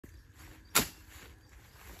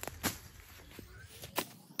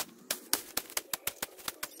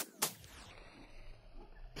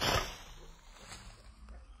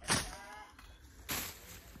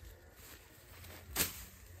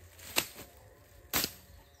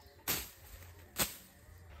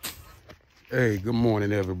Hey, good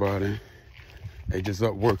morning, everybody. Hey, just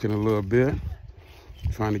up working a little bit,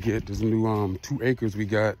 trying to get this new 2 acres we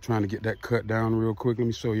got, trying to get that cut down real quick. Let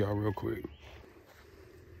me show y'all real quick.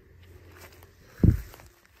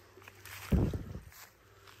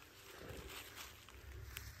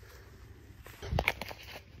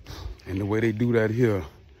 And the way they do that here,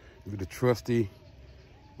 with the trusty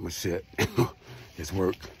machete, it's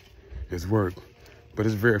work. It's work, but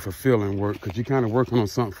it's very fulfilling work because you're kind of working on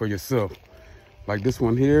something for yourself. Like this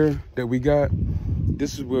one here that we got,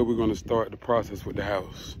 this is where we're going to start the process with the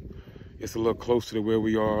house. It's a little closer to where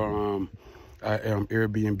we are,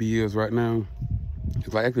 Airbnb is right now.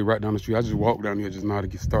 It's like actually right down the street. I just walked down here just now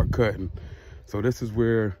to start cutting. So this is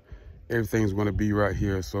where everything's going to be right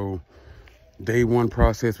here. So day one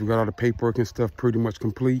process, we got all the paperwork and stuff pretty much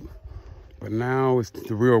complete. But now it's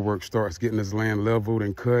the real work starts, getting this land leveled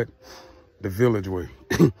and cut the village way.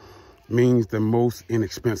 Means the most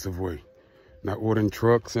inexpensive way. Not ordering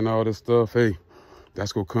trucks and all this stuff. Hey,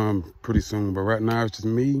 that's gonna come pretty soon. But right now it's just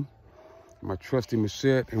me, my trusty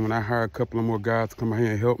machete, and when I hire a couple of more guys to come out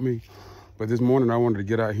here and help me. But this morning I wanted to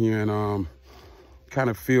get out here and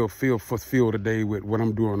kind of feel the day with what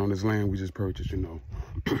I'm doing on this land we just purchased, you know.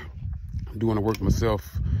 Doing the work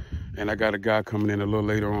myself, and I got a guy coming in a little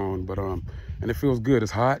later on. But and it feels good.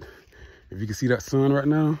 It's hot. If you can see that sun right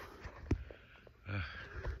now,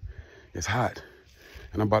 it's hot.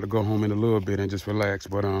 And I'm about to go home in a little bit and just relax.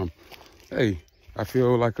 But hey, I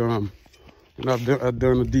feel like you know, I've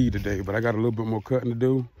done a deed today, but I got a little bit more cutting to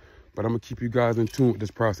do. But I'm gonna keep you guys in tune with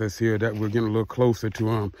this process here, that we're getting a little closer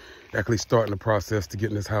to actually starting the process to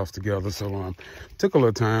getting this house together. So took a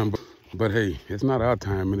little time, but hey, it's not our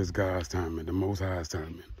timing, it's God's timing, the Most High's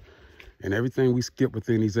timing. And everything we skipped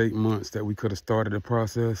within these 8 months that we could have started the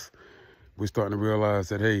process, we're starting to realize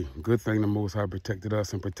that, hey, good thing the Most High protected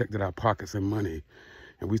us and protected our pockets and money.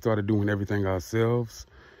 And we started doing everything ourselves.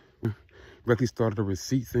 We actually started a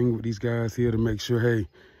receipt thing with these guys here to make sure, hey,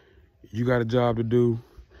 you got a job to do.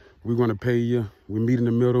 We're going to pay you. We meet in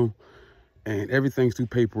the middle. And everything's through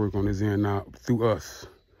paperwork on this end now, through us.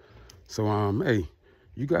 So, hey,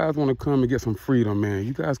 you guys want to come and get some freedom, man.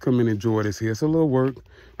 You guys come and enjoy this here. It's a little work.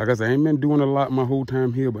 Like I said, I ain't been doing a lot my whole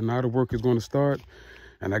time here, but now the work is going to start.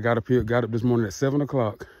 And I got up this morning at 7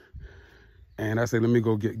 o'clock. And I said, let me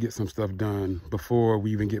go get some stuff done before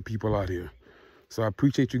we even get people out here. So I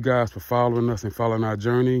appreciate you guys for following us and following our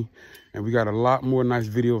journey. And we got a lot more nice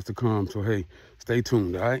videos to come. So, hey, stay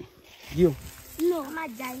tuned, all right? You. No, my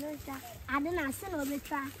dinosaur. I did not send over the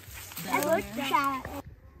try. That's what try.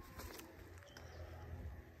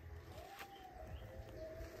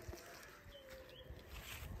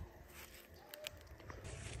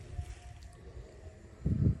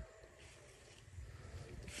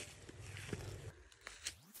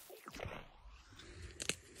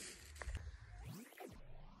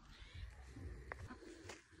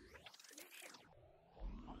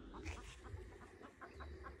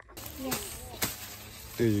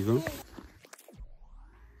 There you go.